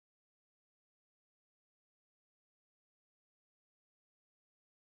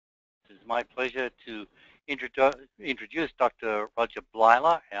is my pleasure to introduce Dr. Roger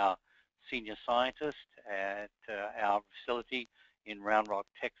Blyler, our Senior Scientist at our facility in Round Rock,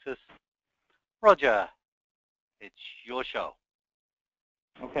 Texas. Roger, it's your show.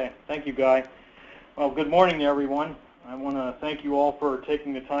 Okay, thank you, Guy. Well, good morning, everyone. I want to thank you all for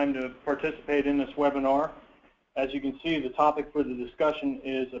taking the time to participate in this webinar. As you can see, the topic for the discussion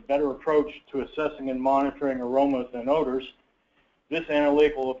is a better approach to assessing and monitoring aromas and odors. This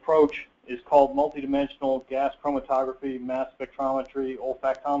analytical approach is called multidimensional gas chromatography, mass spectrometry,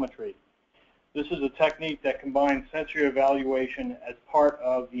 olfactometry. This is a technique that combines sensory evaluation as part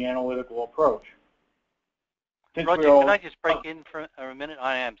of the analytical approach. Roger, can I just break in for a minute?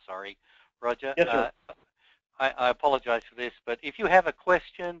 I am sorry, Roger. Yes, sir. I apologize for this, but if you have a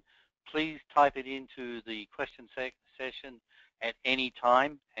question, please type it into the question session at any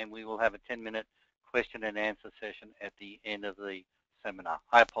time, and we will have a 10-minute question and answer session at the end of the seminar.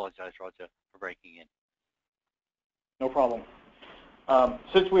 I apologize, Roger, for breaking in. No problem.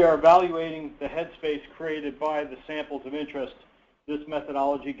 Since we are evaluating the headspace created by the samples of interest, this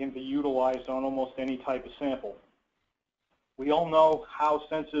methodology can be utilized on almost any type of sample. We all know how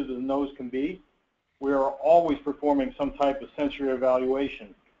sensitive the nose can be. We are always performing some type of sensory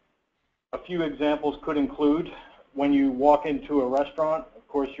evaluation. A few examples could include when you walk into a restaurant, of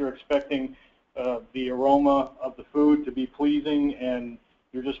course you're expecting the aroma of the food to be pleasing and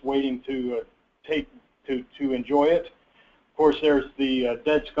you're just waiting to enjoy it. Of course there's the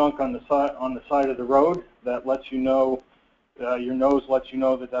dead skunk on the side of the road that lets you know, your nose lets you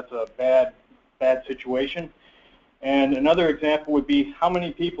know that that's a bad situation. And another example would be how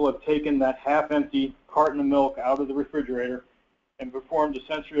many people have taken that half-empty carton of milk out of the refrigerator and performed a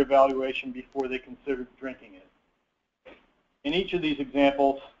sensory evaluation before they considered drinking it. In each of these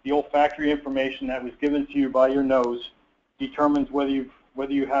examples, the olfactory information that was given to you by your nose determines whether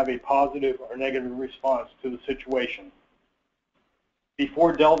you have a positive or negative response to the situation.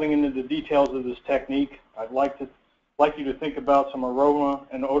 Before delving into the details of this technique, I'd like you to think about some aroma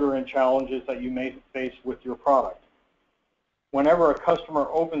and odorant challenges that you may face with your product. Whenever a customer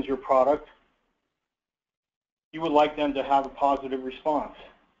opens your product, you would like them to have a positive response.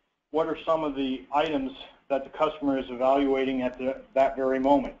 What are some of the items that the customer is evaluating at that very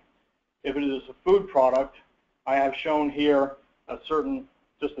moment? If it is a food product, I have shown here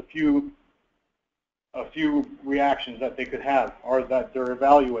just a few reactions that they could have or that they're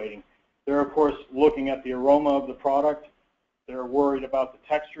evaluating. They're of course looking at the aroma of the product. They're worried about the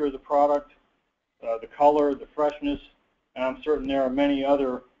texture of the product, the color, the freshness, and I'm certain there are many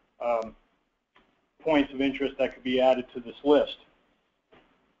other points of interest that could be added to this list.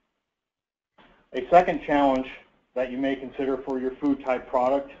 A second challenge that you may consider for your food type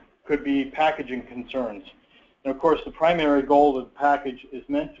product could be packaging concerns. And of course the primary goal of the package is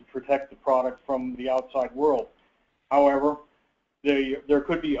meant to protect the product from the outside world. However, there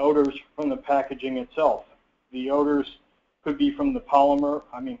could be odors from the packaging itself. The odors could be from the polymer.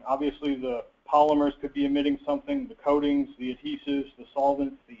 I mean, obviously the polymers could be emitting something, the coatings, the adhesives, the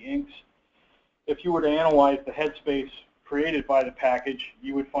solvents, the inks. If you were to analyze the headspace created by the package,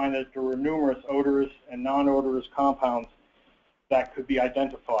 you would find that there were numerous odorous and non-odorous compounds that could be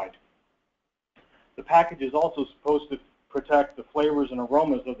identified. The package is also supposed to protect the flavors and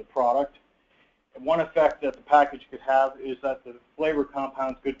aromas of the product. And one effect that the package could have is that the flavor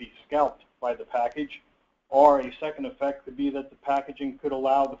compounds could be scalped by the package, or a second effect could be that the packaging could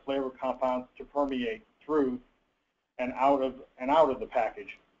allow the flavor compounds to permeate through and out of the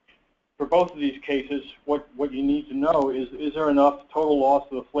package. For both of these cases, what you need to know is there enough total loss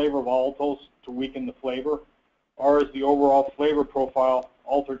of the flavor volatiles to weaken the flavor, or is the overall flavor profile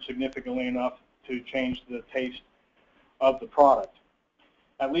altered significantly enough to change the taste of the product?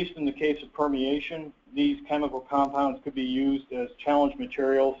 At least in the case of permeation, these chemical compounds could be used as challenge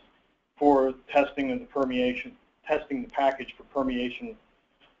materials for testing of the permeation, testing the package for permeation.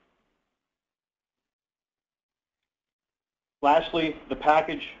 Lastly, the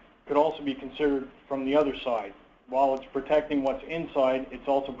package could also be considered from the other side. While it's protecting what's inside, it's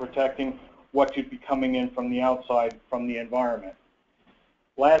also protecting what should be coming in from the outside, from the environment.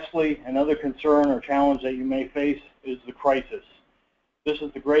 Lastly, another concern or challenge that you may face is the crisis. This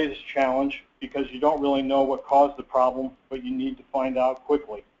is the greatest challenge because you don't really know what caused the problem, but you need to find out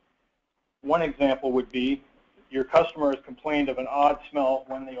quickly. One example would be your customer has complained of an odd smell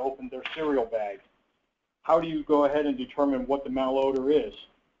when they opened their cereal bag. How do you go ahead and determine what the malodor is?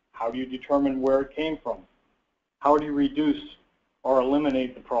 How do you determine where it came from? How do you reduce or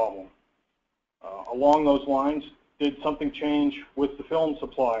eliminate the problem? Along those lines, did something change with the film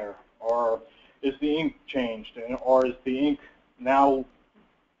supplier? Or is the ink changed? Or is the ink now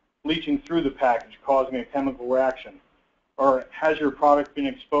leaching through the package, causing a chemical reaction? Or has your product been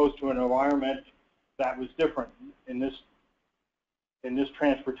exposed to an environment that was different in this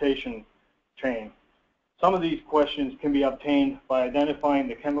transportation chain? Some of these questions can be obtained by identifying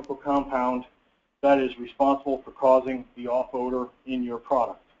the chemical compound that is responsible for causing the off-odor in your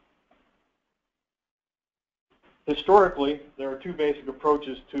product. Historically, there are two basic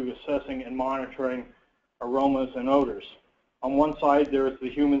approaches to assessing and monitoring aromas and odors. On one side, there is the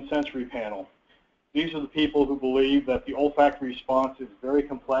human sensory panel. These are the people who believe that the olfactory response is very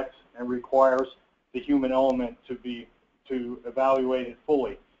complex and requires the human element to evaluate it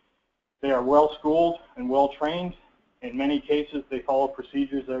fully. They are well-schooled and well-trained. In many cases, they follow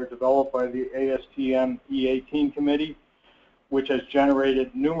procedures that are developed by the ASTM E18 committee, which has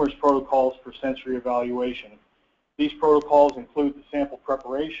generated numerous protocols for sensory evaluation. These protocols include the sample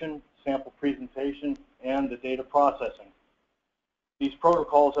preparation, sample presentation, and the data processing. These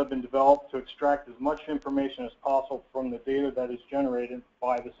protocols have been developed to extract as much information as possible from the data that is generated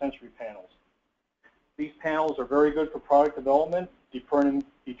by the sensory panels. These panels are very good for product development, determining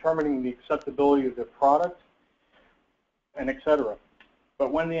the acceptability of the product, and etc.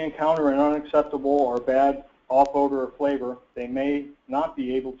 But when they encounter an unacceptable or bad off-odor or flavor, they may not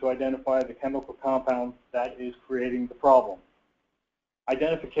be able to identify the chemical compound that is creating the problem.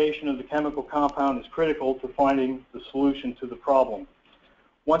 Identification of the chemical compound is critical to finding the solution to the problem.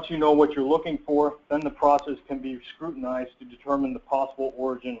 Once you know what you're looking for, then the process can be scrutinized to determine the possible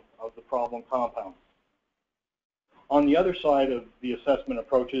origin of the problem compound. On the other side of the assessment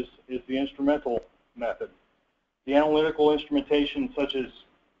approaches is the instrumental method. The analytical instrumentation such as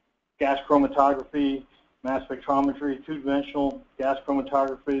gas chromatography, mass spectrometry, two-dimensional gas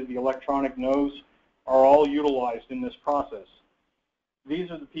chromatography, the electronic nose are all utilized in this process.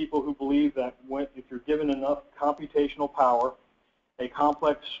 These are the people who believe that if you're given enough computational power, a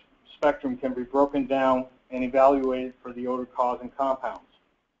complex spectrum can be broken down and evaluated for the odor-causing compounds.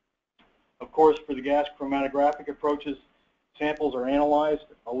 Of course, for the gas chromatographic approaches, samples are analyzed,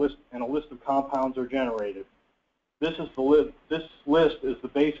 and a list of compounds are generated. This list is the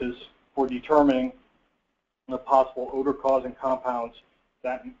basis for determining the possible odor-causing compounds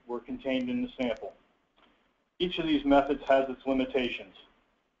that were contained in the sample. Each of these methods has its limitations.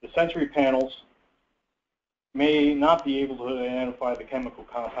 The sensory panels may not be able to identify the chemical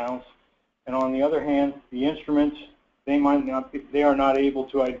compounds, and on the other hand, the instruments, they are not able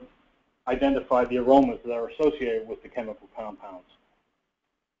to identify the aromas that are associated with the chemical compounds.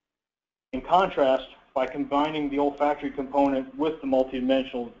 In contrast, by combining the olfactory component with the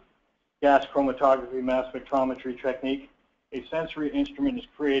multidimensional gas chromatography mass spectrometry technique, a sensory instrument is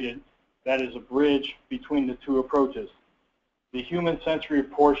created that is a bridge between the two approaches. The human sensory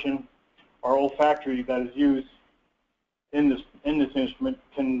portion, or olfactory, that is used in this instrument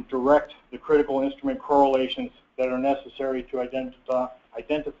can direct the critical instrument correlations that are necessary to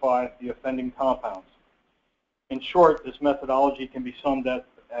identify the offending compounds. In short, this methodology can be summed up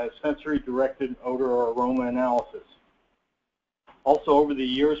as sensory-directed odor or aroma analysis. Also, over the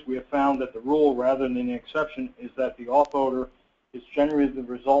years, we have found that the rule rather than the exception is that the off-odor is generally the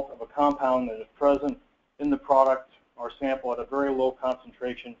result of a compound that is present in the product or sample at a very low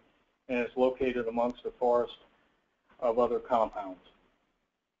concentration and is located amongst a forest of other compounds.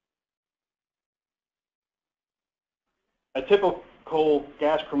 A typical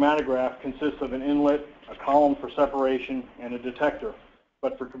gas chromatograph consists of an inlet, a column for separation, and a detector.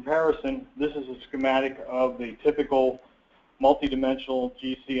 But for comparison, this is a schematic of the typical multidimensional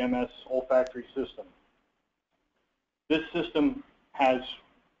GCMS olfactory system. This system has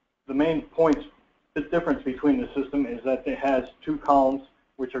the main points. The difference between the system is that it has two columns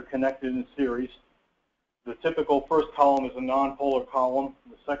which are connected in series. The typical first column is a non-polar column.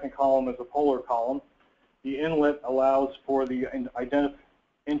 The second column is a polar column. The inlet allows for the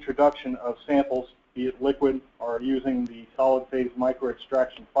introduction of samples, be it liquid or using the solid phase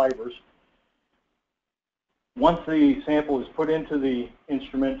microextraction fibers. Once the sample is put into the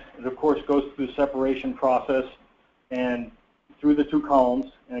instrument, it of course goes through the separation process and through the two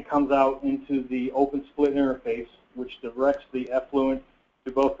columns, and it comes out into the open split interface, which directs the effluent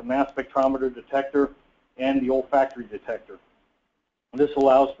to both the mass spectrometer detector and the olfactory detector. This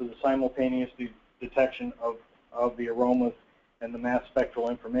allows for the simultaneous detection of the aromas and the mass spectral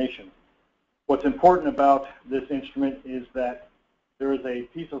information. What's important about this instrument is that there is a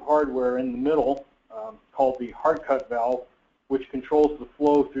piece of hardware in the middle called the hard cut valve, which controls the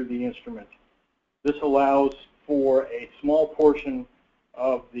flow through the instrument. This allows for a small portion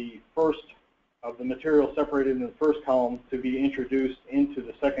of the material separated in the first column to be introduced into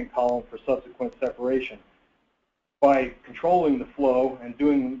the second column for subsequent separation. By controlling the flow and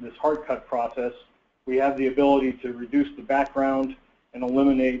doing this hard cut process, we have the ability to reduce the background and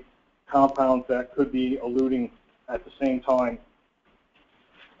eliminate compounds that could be eluting at the same time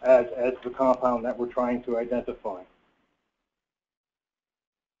as the compound that we're trying to identify.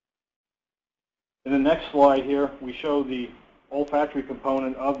 In the next slide here, we show the olfactory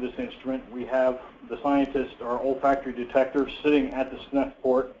component of this instrument. We have the scientist, or olfactory detector, sitting at the sniff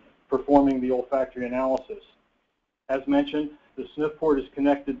port performing the olfactory analysis. As mentioned, the sniff port is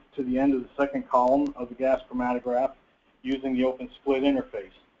connected to the end of the second column of the gas chromatograph using the open split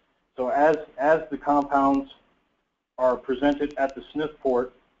interface. So as the compounds are presented at the sniff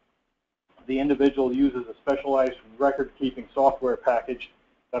port, the individual uses a specialized record-keeping software package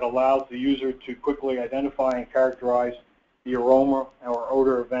that allows the user to quickly identify and characterize the aroma or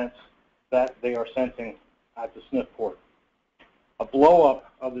odor events that they are sensing at the sniff port. A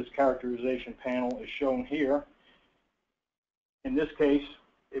blow-up of this characterization panel is shown here. In this case,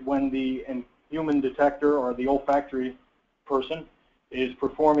 when the human detector or the olfactory person is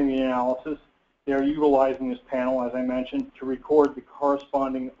performing the analysis, they're utilizing this panel, as I mentioned, to record the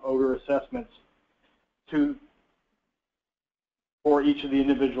corresponding odor assessments for each of the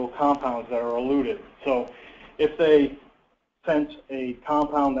individual compounds that are eluted. So if they sense a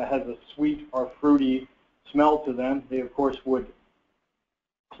compound that has a sweet or fruity smell to them, they of course would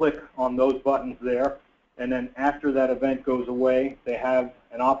click on those buttons there, and then after that event goes away, they have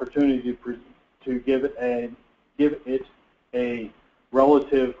an opportunity to give it a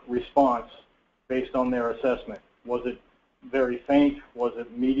relative response based on their assessment. Was it very faint? Was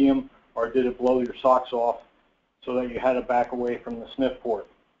it medium? Or did it blow your socks off so that you had to back away from the sniff port?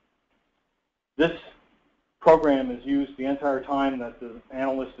 This program is used the entire time that the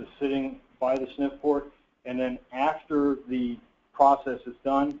analyst is sitting by the sniff port, and then after the process is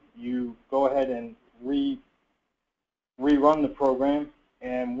done, you go ahead and rerun the program,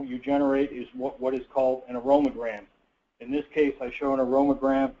 and what you generate is what is called an aromagram. In this case, I show an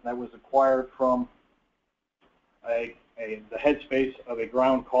aromagram that was acquired from the headspace of a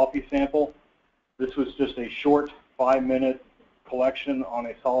ground coffee sample. This was just a short 5-minute collection on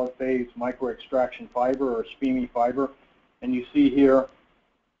a solid phase micro-extraction fiber, or SPME fiber, and you see here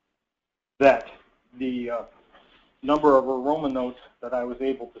that the number of aroma notes that I was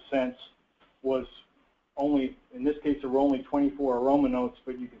able to sense was only, in this case, there were only 24 aroma notes,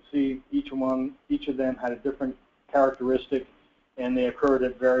 but you can see each of them had a different characteristic, and they occurred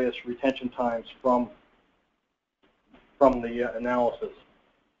at various retention times from the analysis.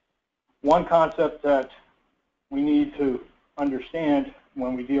 One concept that we need to understand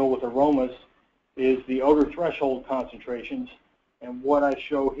when we deal with aromas is the odor threshold concentrations, and what I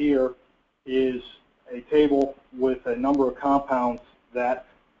show here is a table with a number of compounds that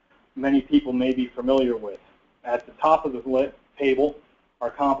many people may be familiar with. At the top of the table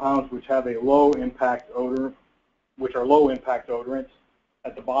are compounds which have a low impact odor, which are low impact odorants.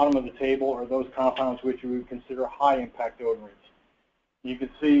 At the bottom of the table are those compounds which we would consider high impact odorants. You can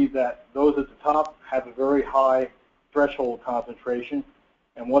see that those at the top have a very high threshold concentration,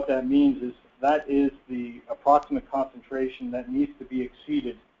 and what that means is that is the approximate concentration that needs to be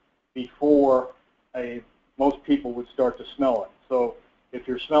exceeded before most people would start to smell it. So if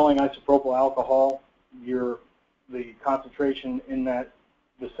you're smelling isopropyl alcohol, the concentration in that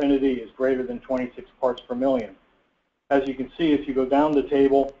vicinity is greater than 26 parts per million. As you can see, if you go down the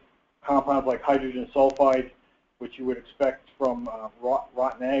table, compounds like hydrogen sulfide, which you would expect from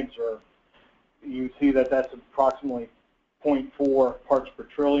rotten eggs, or you see that that's approximately 0.4 parts per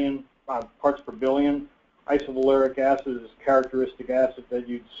trillion, parts per billion. Isovaleric acid is characteristic acid that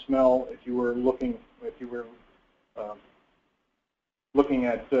you'd smell if you were looking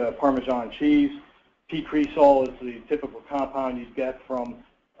at Parmesan cheese. P-cresol is the typical compound you'd get from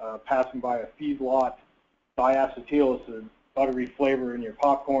passing by a feedlot. Diacetyl is the buttery flavor in your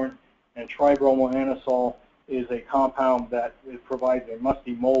popcorn, and tribromoanisole is a compound that provides a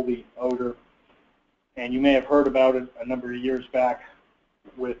musty, moldy odor. And you may have heard about it a number of years back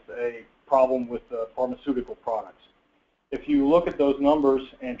with a problem with pharmaceutical products. If you look at those numbers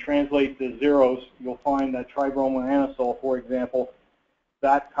and translate the zeros, you'll find that tribromoanisole, for example,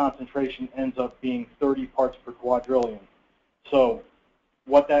 that concentration ends up being 30 parts per quadrillion. So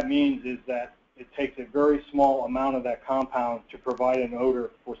what that means is that it takes a very small amount of that compound to provide an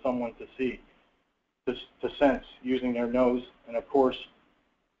odor for someone to see, to sense using their nose. And of course,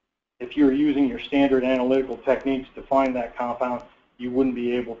 if you're using your standard analytical techniques to find that compound, you wouldn't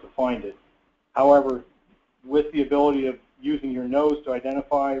be able to find it. However, with the ability of using your nose to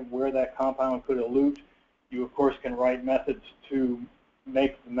identify where that compound could elute, you of course can write methods to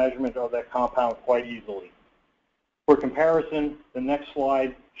make the measurement of that compound quite easily. For comparison, the next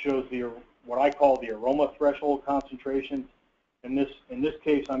slide shows what I call the aroma threshold concentrations. In this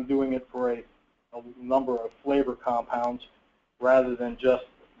case, I'm doing it for a number of flavor compounds rather than just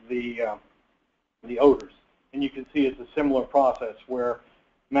the odors. And you can see it's a similar process where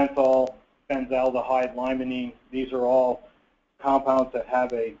menthol, benzaldehyde, limonene, these are all compounds that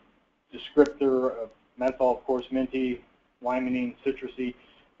have a descriptor of menthol, of course, minty, limonene, citrusy,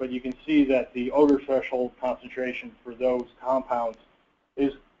 but you can see that the odor threshold concentration for those compounds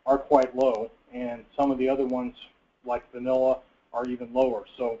are quite low, and some of the other ones, like vanilla, are even lower.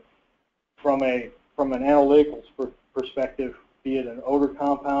 So from an analytical perspective, be it an odor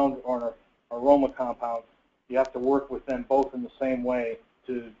compound or an aroma compound, you have to work with them both in the same way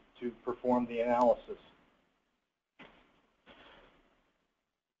to perform the analysis.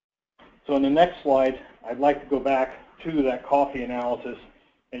 So in the next slide, I'd like to go back to that coffee analysis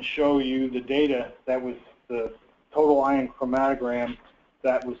and show you the data that was the total ion chromatogram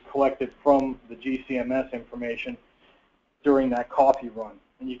that was collected from the GCMS information during that coffee run.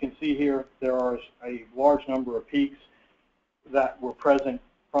 And you can see here there are a large number of peaks that were present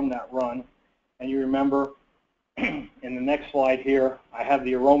from that run. And you remember in the next slide here, I have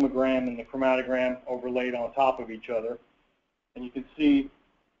the aromagram and the chromatogram overlaid on top of each other. And you can see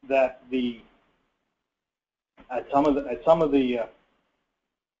that at some of the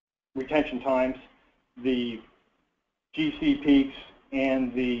retention times, the GC peaks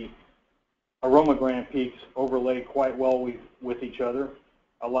and the aromagram peaks overlay quite well with each other,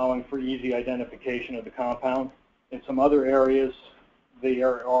 allowing for easy identification of the compound. In some other areas,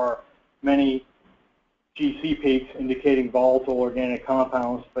 there are many GC peaks indicating volatile organic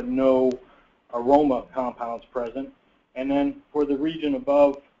compounds, but no aroma compounds present. And then for the region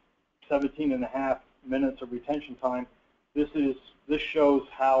above 17.5 minutes of retention time, this shows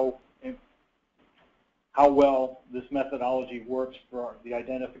how well this methodology works for the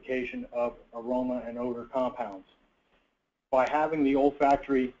identification of aroma and odor compounds. By having the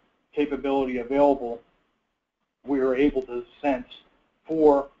olfactory capability available, we were able to sense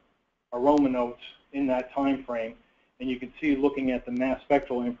 4 aroma notes in that time frame, and you can see, looking at the mass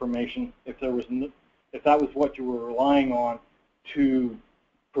spectral information, if that was what you were relying on to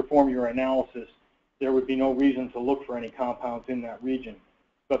perform your analysis, there would be no reason to look for any compounds in that region.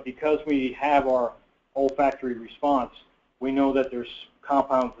 But because we have our olfactory response, we know that there's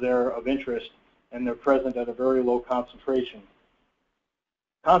compounds there of interest, and they're present at a very low concentration.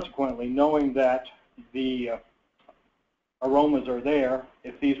 Consequently, knowing that the aromas are there,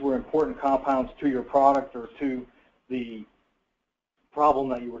 if these were important compounds to your product or to the problem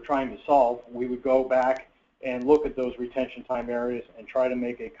that you were trying to solve, we would go back and look at those retention time areas and try to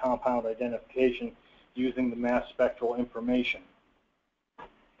make a compound identification using the mass spectral information.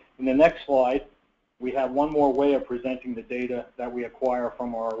 In the next slide, we have one more way of presenting the data that we acquire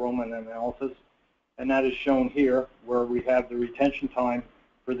from our aroma analysis, and that is shown here, where we have the retention time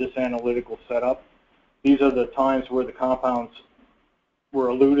for this analytical setup. These are the times where the compounds were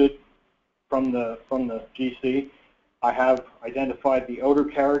eluted from the GC. I have identified the odor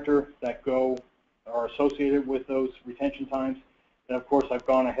character that are associated with those retention times. And of course, I've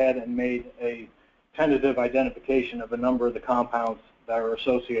gone ahead and made a tentative identification of a number of the compounds that are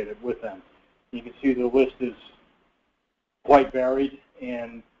associated with them. You can see the list is quite varied,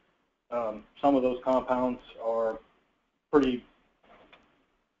 and some of those compounds are pretty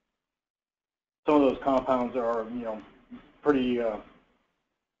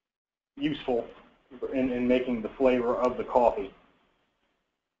useful in making the flavor of the coffee.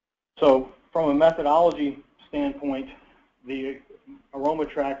 So from a methodology standpoint, the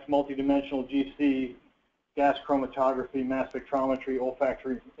Aromatrax multidimensional GC gas chromatography, mass spectrometry,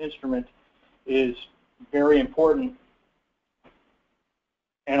 olfactory instrument is very important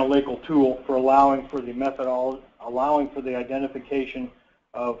analytical tool for allowing for the identification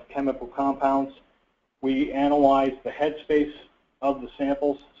of chemical compounds. We analyze the headspace of the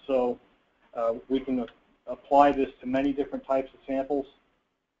samples, so we can apply this to many different types of samples.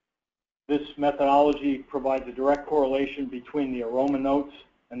 This methodology provides a direct correlation between the aroma notes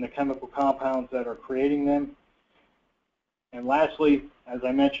and the chemical compounds that are creating them. And lastly, as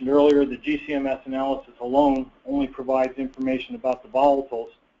I mentioned earlier, the GCMS analysis alone only provides information about the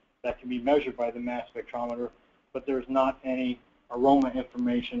volatiles that can be measured by the mass spectrometer, but there's not any aroma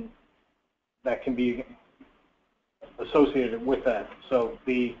information that can be associated with that. So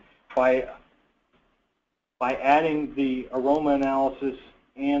by adding the aroma analysis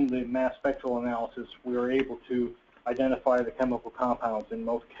and the mass spectral analysis, we are able to identify the chemical compounds in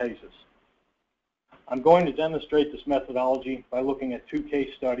most cases. I'm going to demonstrate this methodology by looking at 2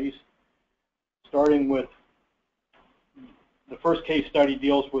 case studies, starting with the first case study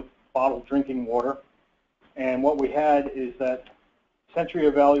deals with bottled drinking water. And what we had is that sensory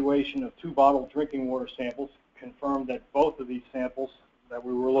evaluation of 2 bottled drinking water samples confirmed that both of these samples that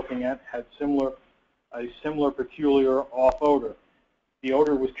we were looking at had a similar peculiar off-odor. The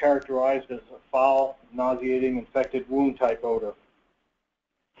odor was characterized as a foul, nauseating, infected wound type odor.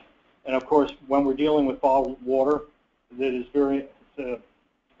 And of course, when we're dealing with bottled water,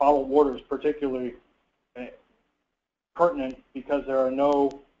 bottled water is particularly pertinent because there are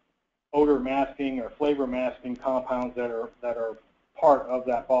no odor masking or flavor masking compounds that are part of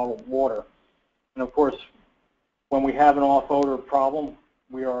that bottled water. And of course, when we have an off-odor problem,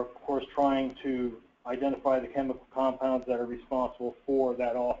 we are of course trying to identify the chemical compounds that are responsible for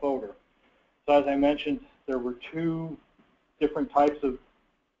that off-odor. So as I mentioned, there were 2 different types of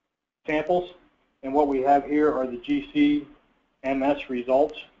samples, and what we have here are the GC-MS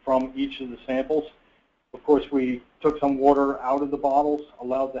results from each of the samples. Of course, we took some water out of the bottles,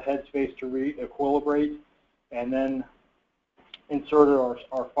 allowed the headspace to re-equilibrate, and then inserted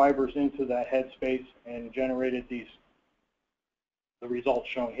our fibers into that headspace and generated the results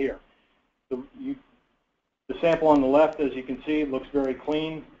shown here. The sample on the left, as you can see, looks very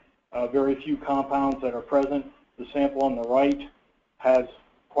clean, very few compounds that are present. The sample on the right has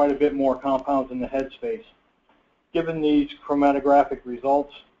quite a bit more compounds in the headspace. Given these chromatographic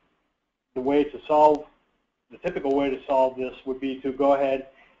results, the typical way to solve this would be to go ahead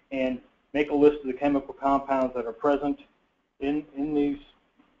and make a list of the chemical compounds that are present in these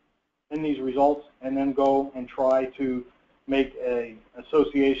results, and then go and try to make an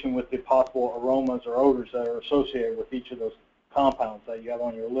association with the possible aromas or odors that are associated with each of those compounds that you have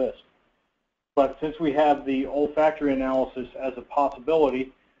on your list. But since we have the olfactory analysis as a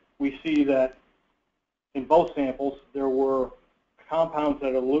possibility, we see that in both samples there were compounds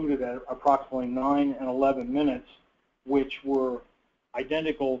that eluted at approximately 9 and 11 minutes, which were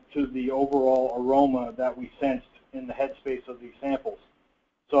identical to the overall aroma that we sensed in the headspace of these samples.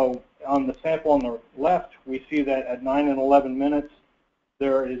 So on the sample on the left, we see that at 9 and 11 minutes,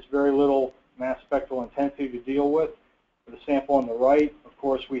 there is very little mass spectral intensity to deal with. For the sample on the right, of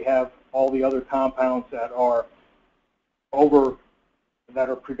course, we have all the other compounds that are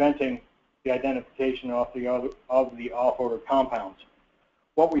preventing the identification of the off-odor compounds.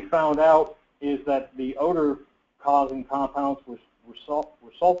 What we found out is that the odor-causing compounds were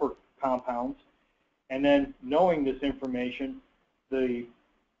sulfur compounds, and then knowing this information, you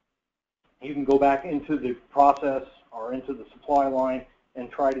can go back into the process or into the supply line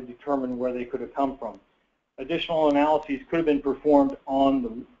and try to determine where they could have come from. Additional analyses could have been performed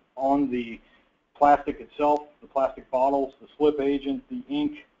on the plastic itself, the plastic bottles, the slip agent, the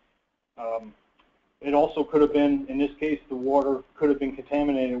ink. It also could have been, in this case, the water could have been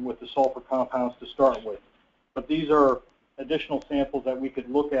contaminated with the sulfur compounds to start with. But these are additional samples that we could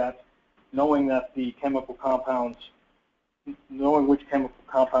look at, knowing that the chemical compounds, knowing which chemical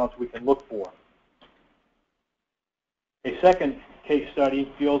compounds we can look for. A second case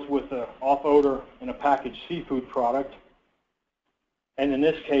study deals with an off-odor in a packaged seafood product. And in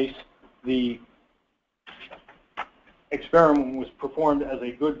this case, the experiment was performed as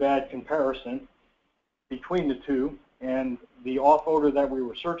a good-bad comparison between the two, and the off-odor that we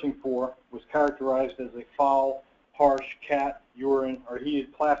were searching for was characterized as a foul, harsh cat, urine, or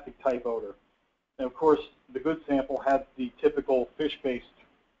heated plastic type odor. And of course, the good sample had the typical fish-based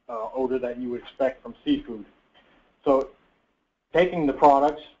odor that you would expect from seafood. So taking the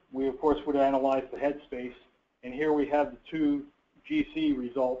products, we of course would analyze the headspace, and here we have the 2 GC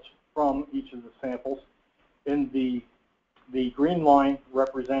results from each of the samples. In the green line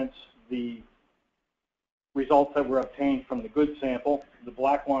represents the results that were obtained from the good sample. The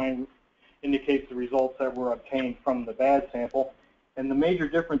black line indicates the results that were obtained from the bad sample. And the major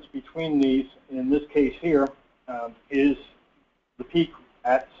difference between these, in this case here, is the peak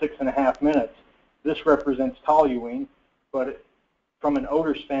at 6.5 minutes. This represents toluene, but from an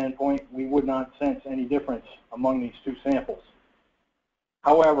odor standpoint, we would not sense any difference among these 2 samples.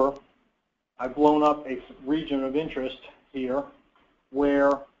 However, I've blown up a region of interest here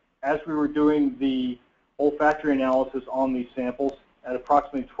where, as we were doing the olfactory analysis on these samples, at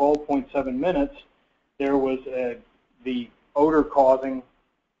approximately 12.7 minutes, there was the aroma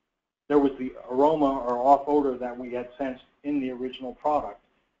or off-odor that we had sensed in the original product.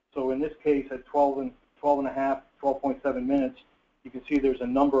 So in this case, at 12.7 minutes, you can see there's a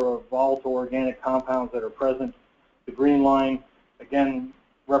number of volatile organic compounds that are present. The green line, again,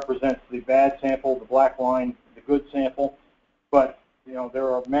 represents the bad sample, the black line, the good sample. But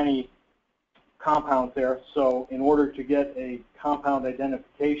there are many compounds there, so in order to get a compound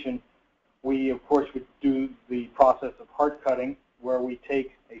identification, we, of course, would do the process of hard cutting, where we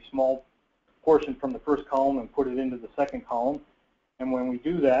take a small portion from the first column and put it into the second column. And when we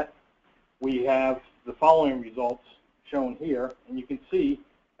do that, we have the following results shown here. And you can see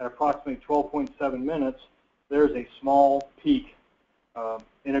at approximately 12.7 minutes, there's a small peak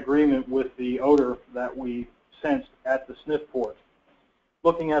in agreement with the odor that we sensed at the sniff port.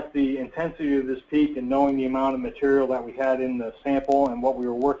 Looking at the intensity of this peak and knowing the amount of material that we had in the sample and what we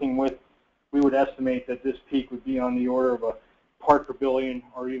were working with, we would estimate that this peak would be on the order of a part per billion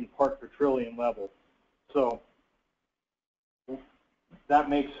or even part per trillion level. So that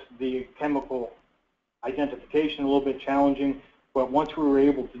makes the chemical identification a little bit challenging, but once we were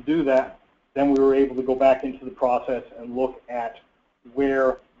able to do that, then we were able to go back into the process and look at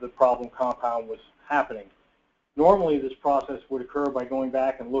where the problem compound was happening. Normally, this process would occur by going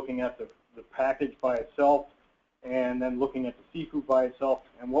back and looking at the package by itself and then looking at the seafood by itself.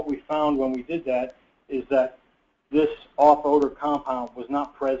 And what we found when we did that is that this off-odor compound was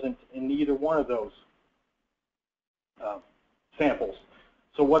not present in either one of those samples.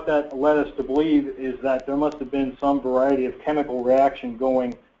 So what that led us to believe is that there must have been some variety of chemical reaction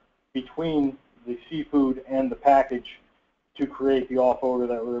going between the seafood and the package to create the off-odor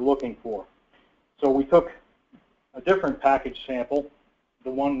that we were looking for. So we took a different package sample,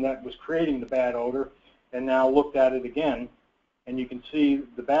 the one that was creating the bad odor, and now looked at it again, and you can see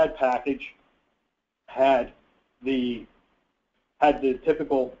the bad package had the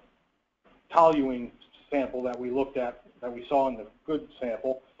typical toluene sample that we looked at, that we saw in the good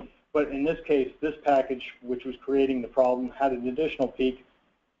sample, but in this case, this package, which was creating the problem, had an additional peak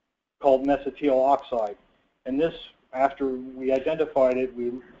called mesotyl oxide. And this, after we identified it,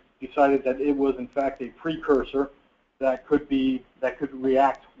 we decided that it was in fact a precursor that could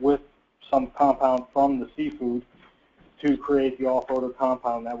react with some compound from the seafood to create the off-odor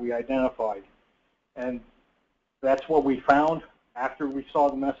compound that we identified. And that's what we found. After we saw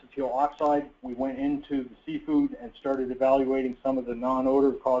the mesotyl oxide, we went into the seafood and started evaluating some of the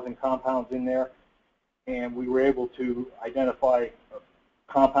non-odor causing compounds in there, and we were able to identify a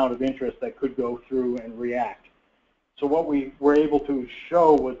compound of interest that could go through and react. So what we were able to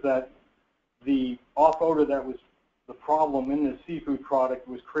show was that the off-odor that was the problem in the seafood product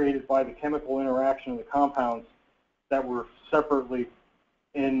was created by the chemical interaction of the compounds that were separately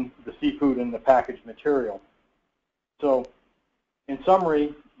in the seafood and the packaged material. So in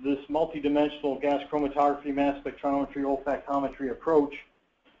summary, this multidimensional gas chromatography, mass spectrometry, olfactometry approach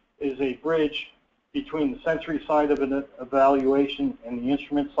is a bridge between the sensory side of an evaluation and the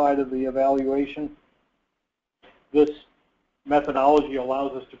instrument side of the evaluation. This methodology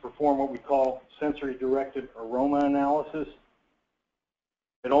allows us to perform what we call sensory-directed aroma analysis.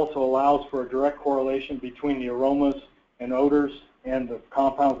 It also allows for a direct correlation between the aromas and odors and the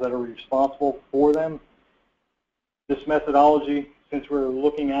compounds that are responsible for them. This methodology, since we're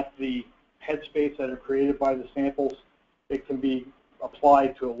looking at the headspace that are created by the samples, it can be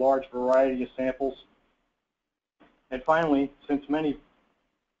applied to a large variety of samples. And finally, since many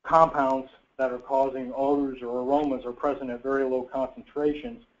compounds that are causing odors or aromas are present at very low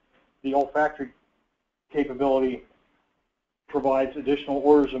concentrations, the olfactory capability provides additional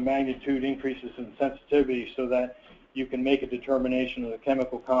orders of magnitude increases in sensitivity so that you can make a determination of the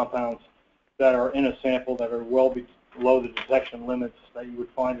chemical compounds that are in a sample that are well below the detection limits that you would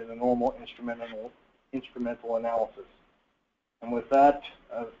find in a normal instrumental analysis. And with that,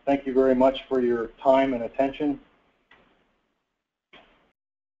 thank you very much for your time and attention.